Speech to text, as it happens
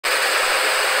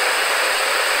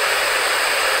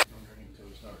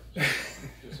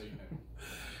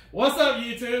What's up,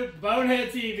 YouTube?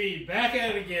 Bonehead TV, back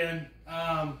at it again.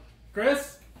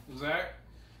 Chris? Zach?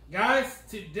 Guys,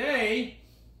 today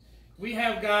we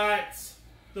have got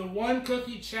the one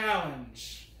cookie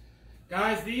challenge.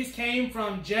 Guys, these came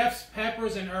from Jeff's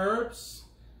Peppers and Herbs.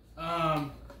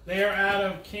 They are out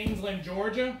of Kingsland,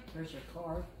 Georgia. There's your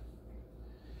card.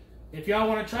 If y'all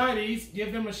want to try these,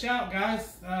 give them a shout,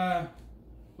 guys. Let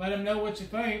them know what you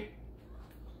think.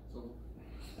 So,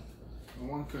 the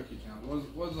one cookie challenge.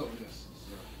 What's up with this?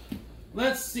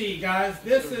 Let's see, guys.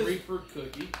 This is Reaper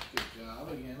cookie. Good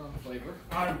job again on flavor.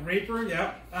 On Reaper,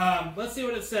 yep. Let's see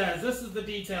what it says. This is the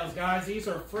details, guys. These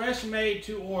are fresh made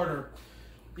to order.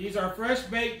 These are fresh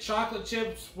baked chocolate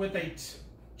chips with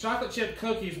chocolate chip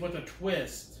cookies with a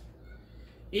twist.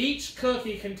 Each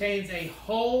cookie contains a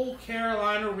whole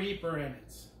Carolina Reaper in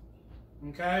it.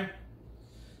 Okay?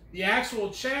 The actual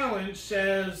challenge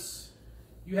says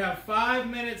you have 5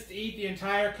 minutes to eat the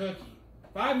entire cookie.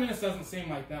 5 minutes doesn't seem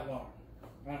like that long.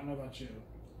 I don't know about you.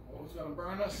 Oh, it's gonna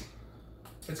burn us.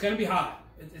 It's gonna be hot.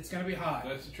 It's gonna be hot.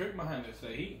 That's the trick behind this, the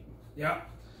heat. Yep.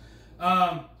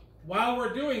 While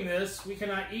we're doing this, we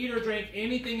cannot eat or drink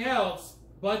anything else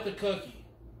but the cookie.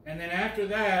 And then after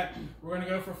that, we're gonna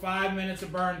go for 5 minutes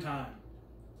of burn time.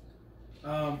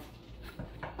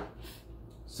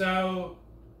 So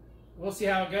we'll see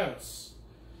how it goes.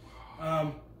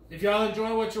 If y'all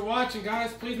enjoy what you're watching,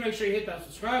 guys, please make sure you hit that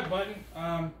subscribe button.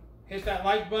 Hit that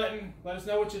like button. Let us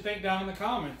know what you think down in the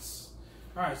comments.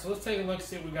 All right, so let's take a look and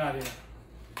see what we got here.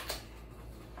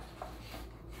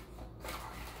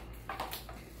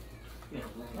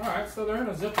 All right, so they're in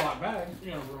a Ziploc bag.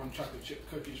 You're gonna ruin chocolate chip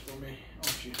cookies for me,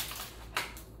 aren't you?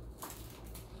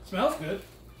 Smells good.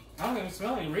 I don't even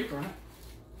smell any Reaper in it.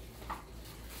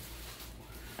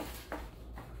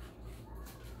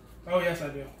 Oh, yes, I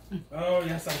do. Oh,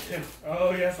 yes, I do.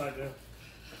 Oh, yes, I do.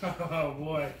 Oh,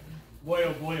 boy. Boy,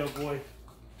 oh, boy, oh, boy.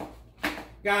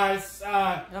 Guys,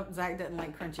 Nope, Zach doesn't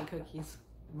like crunchy cookies.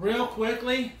 Real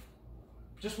quickly,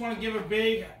 just want to give a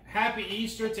big happy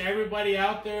Easter to everybody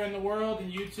out there in the world,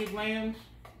 in YouTube land.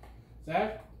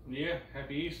 Zach? Yeah,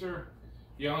 happy Easter.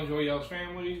 Y'all enjoy y'all's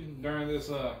family during this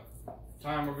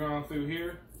time we're going through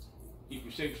here. Keep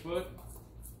your 6 foot.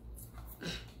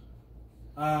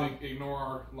 Ignore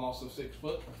our loss of 6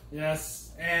 foot.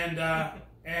 Yes, and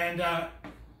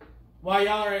while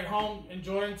y'all are at home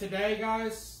enjoying today,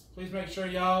 guys, please make sure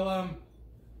y'all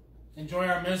enjoy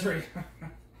our misery.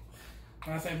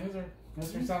 When I say misery,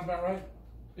 misery sounds about right.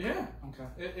 Yeah. Okay.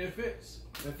 It fits.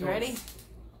 You ready?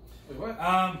 Wait, what?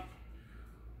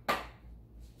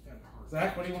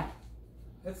 Zach, what do you want?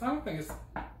 I don't think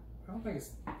it's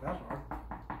that hard.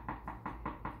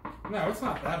 No, it's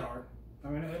not that hard. I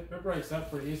mean, it breaks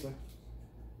up pretty easily.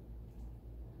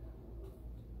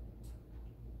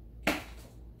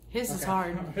 His is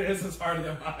hard. His is harder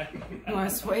than mine. You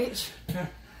want to switch?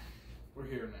 We're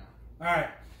here now. All right,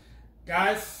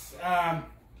 guys.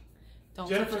 Don't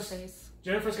touch your face.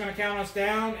 Jennifer's going to count us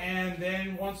down, and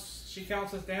then once she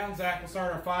counts us down, Zach will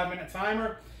start our 5-minute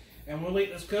timer, and we'll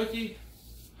eat this cookie.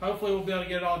 Hopefully, we'll be able to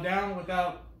get it all down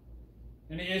without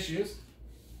any issues.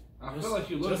 I feel like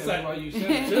you looked at me while you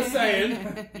said it. Just saying.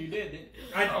 You did it.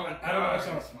 I don't know. I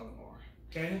smell more.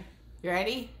 Okay. You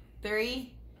ready?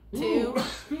 3, 2,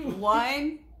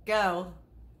 1, go.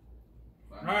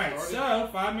 All right, so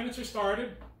 5 minutes are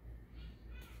started.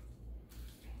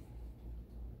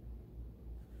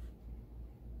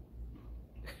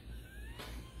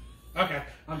 Okay,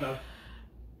 I'm done.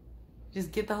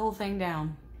 Just get the whole thing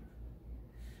down.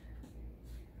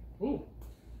 Ooh.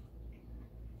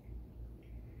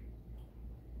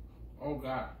 Oh,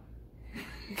 God.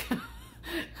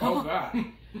 Oh, God.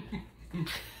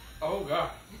 Oh, God.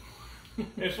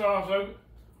 It started off so...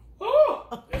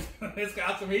 Oh! It's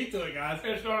got some heat to it, guys.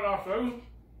 It started off so...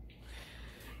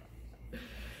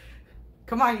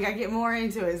 Come on, you gotta get more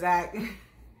into it, Zach.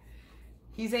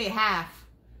 He's ate half.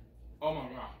 Oh, my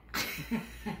God.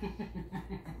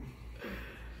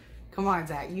 Come on,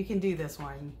 Zach. You can do this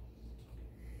one.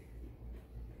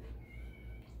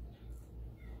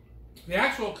 The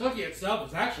actual cookie itself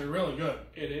is actually really good.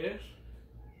 It is?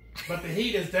 But the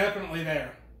heat is definitely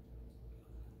there.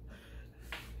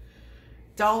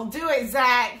 Don't do it,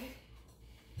 Zach.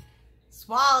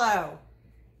 Swallow.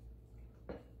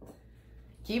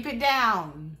 Keep it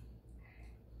down.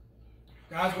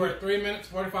 Guys, we're at 3 minutes,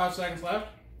 45 seconds left.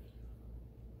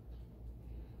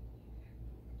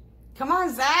 Come on,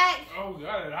 Zach. Oh,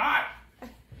 God, it's hot.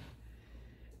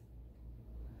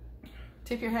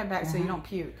 Tip your head back so you don't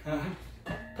puke.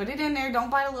 Put it in there. Don't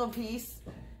bite a little piece.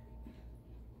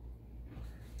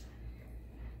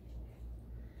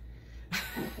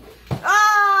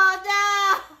 Oh,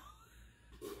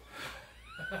 no.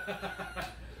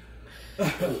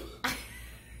 It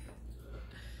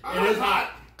is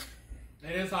hot.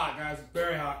 It is hot, guys. It's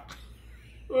very hot.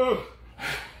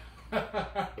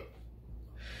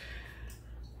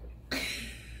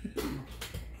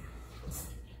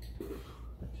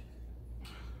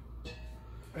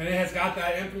 And it has got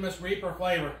that infamous Reaper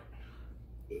flavor.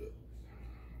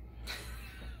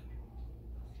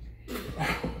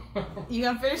 You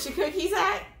gonna finish your cookies,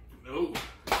 Zach? No.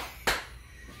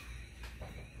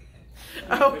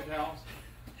 Oh.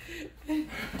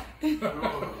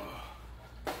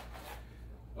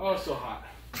 Oh, it's so hot.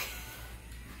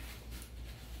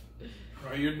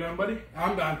 Are you done, buddy?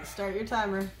 I'm done. Start your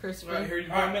timer, Christopher. Right, here's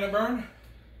your 5-minute burn.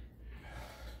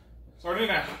 Start it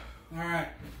now. All right.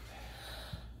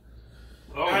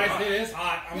 Oh, Guys, God. it is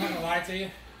hot. I'm not gonna lie to you.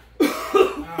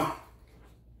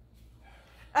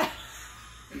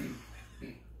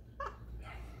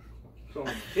 So,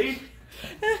 teeth.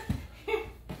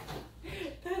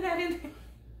 Throw that in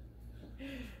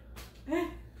there.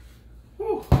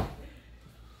 Whew.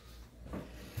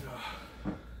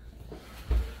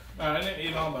 I didn't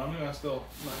eat all, but I'm gonna still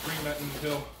not drink that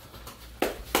until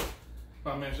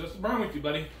 5 minutes. Just to burn with you,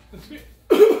 buddy. That's good.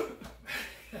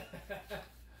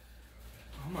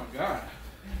 Oh my God.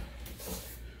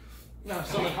 No,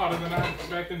 so much hotter than I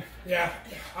expected. Yeah,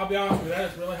 I'll be honest with you.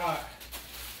 That is really hot.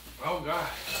 Oh God.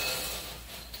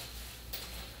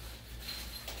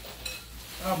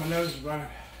 Oh, my nose is running.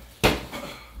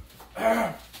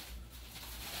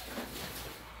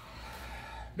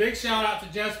 Big shout out to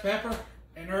Just Pepper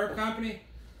and Herb Company.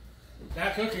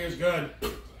 That cookie is good.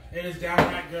 It is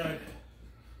downright good.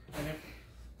 And it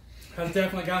has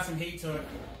definitely got some heat to it.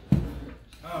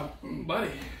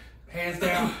 Buddy. Hands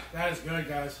down, that is good,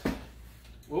 guys.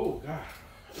 Oh God.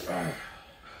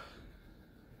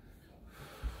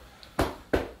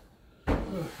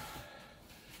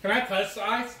 Can I touch the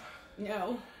ice?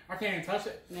 No. I can't even touch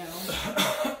it. No.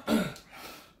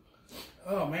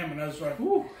 Oh man, my nose is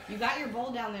running. You got your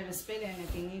bowl down there to spit in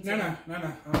if you need to. No.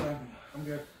 I'm done. I'm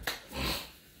good.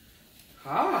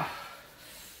 Ah.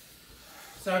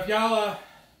 So if y'all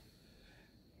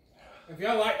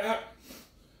like that,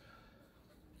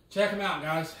 check them out,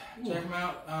 guys. Check them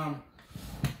out.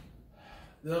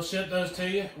 They'll ship those to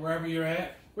you wherever you're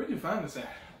at. Where'd you find this at?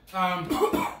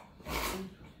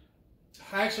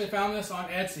 I actually found this on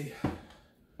Etsy.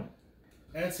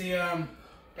 Etsy,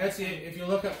 if you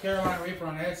look up Carolina Reaper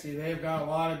on Etsy, they've got a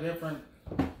lot of different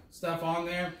stuff on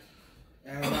there.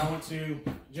 And I went to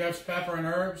Jeff's Pepper and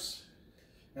Herbs,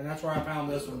 and that's where I found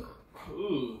this one.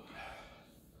 Ooh.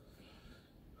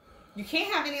 You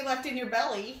can't have any left in your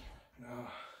belly. No.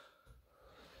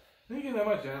 I didn't get that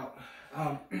much out.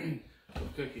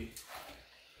 Cookie.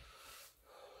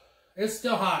 It's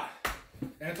still hot.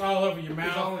 And it's all over your mouth.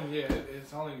 It's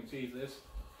all in your teeth.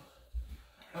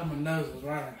 Oh, my nose is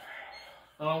running.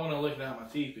 I don't want to lick it out my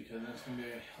teeth because that's going to be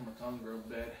on my tongue grow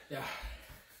bad. Yeah.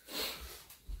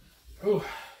 Ooh,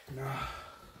 no.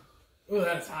 Ooh,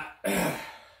 that's hot.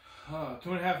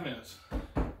 2.5 minutes.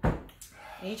 And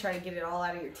you try to get it all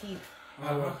out of your teeth.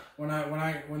 I will. When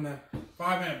the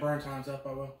 5-minute burn time's up,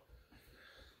 I will.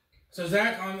 So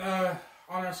Zach, on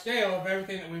our scale of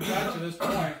everything that we've done to this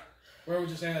point, where would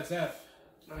you say that's at?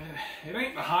 It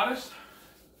ain't the hottest.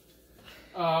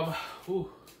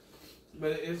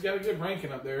 But it's got a good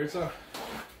ranking up there. It's a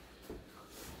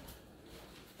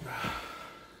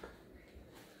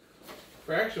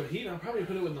for actual heat, I'll probably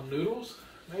put it with the noodles,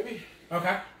 maybe.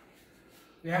 Okay.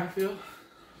 Yeah. I feel.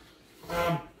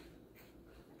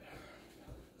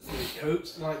 It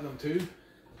coats like them too.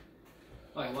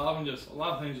 Like a lot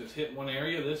of things just hit one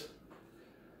area. This,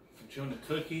 I'm chewing the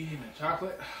cookie and the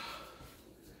chocolate.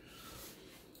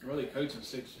 It really coats and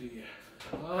sticks to you.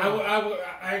 Oh.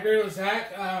 I agree with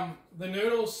Zach. The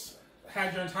noodles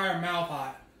had your entire mouth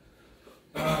hot.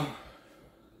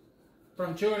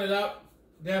 From chewing it up,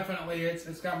 definitely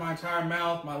it's got my entire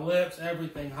mouth, my lips,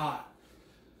 everything hot.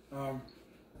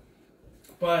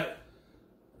 But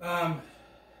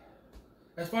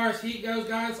as far as heat goes,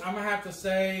 guys, I'm gonna have to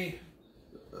say,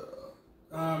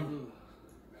 I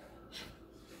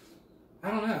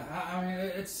don't know. I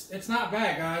mean, it's not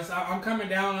bad, guys. I'm coming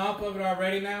down off of it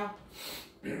already now.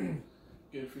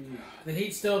 Good for you. The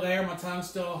heat's still there. My tongue's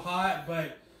still hot,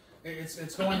 but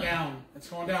it's going down. It's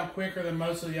going down quicker than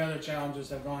most of the other challenges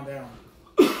have gone down.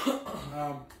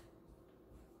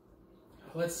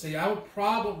 Let's see. I'd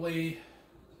probably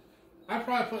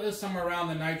put this somewhere around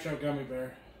the Nitro Gummy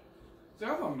Bear. See,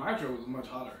 I thought Nitro was much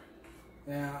hotter.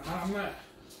 Yeah,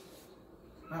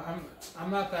 I'm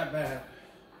not that bad.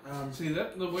 See,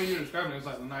 that the way you're describing it is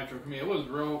like the Nitro for me. It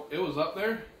was up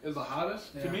there. It was the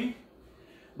hottest to me,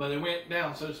 but it went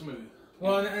down so smooth.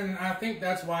 Well, and I think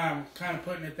that's why I'm kind of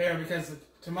putting it there, because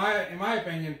in my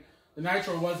opinion, the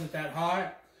nitro wasn't that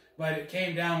hot, but it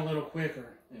came down a little quicker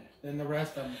than the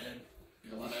rest of them did.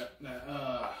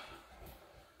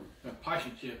 That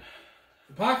pocket chip.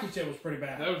 The pocket chip was pretty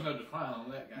bad. There was no decline on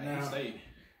that guy. No. He stayed.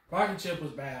 Pocket chip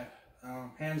was bad,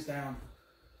 hands down.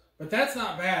 But that's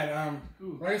not bad.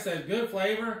 Like I said, good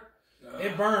flavor.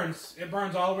 It burns. It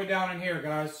burns all the way down in here,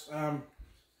 guys.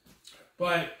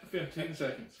 But 15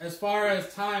 seconds. As far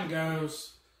as time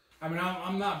goes, I mean,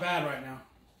 I'm not bad right now.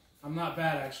 I'm not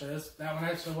bad, actually. That one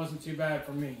actually wasn't too bad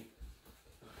for me.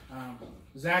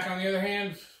 Zach, on the other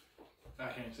hand, I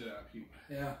can't sit out puke.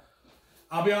 Yeah.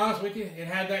 I'll be honest with you, it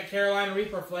had that Carolina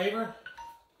Reaper flavor.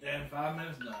 Yeah, in 5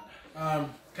 minutes, done.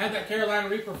 Had that Carolina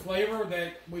Reaper flavor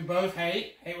that we both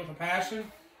hate with a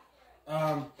passion.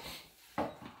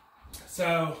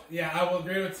 So yeah, I will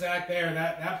agree with Zach there.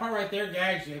 That part right there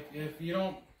gags you. If you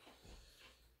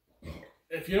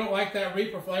don't like that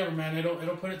Reaper flavor, man, it'll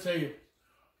put it to you.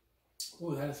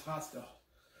 Ooh, that is hot still.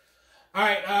 All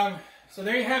right, so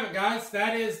there you have it, guys.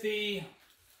 That is the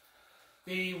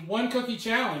one cookie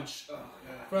challenge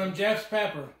from Jeff's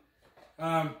Pepper.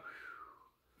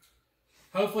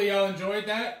 Hopefully y'all enjoyed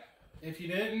that. If you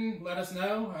didn't, let us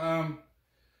know.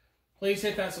 Please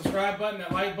hit that subscribe button,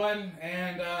 that like button,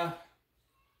 and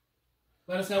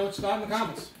let us know what you thought in the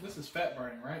comments. This is fat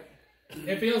burning, right?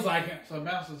 It feels like it. So it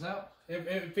bounces out?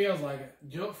 It feels like it.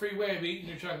 Guilt-free way of eating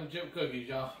your chocolate chip cookies,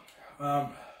 y'all.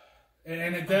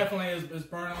 And it definitely is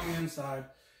burning on the inside.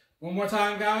 One more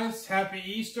time, guys. Happy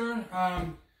Easter.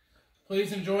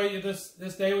 Please enjoy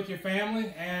this day with your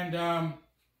family, and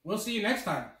we'll see you next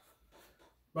time.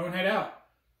 Bonehead out.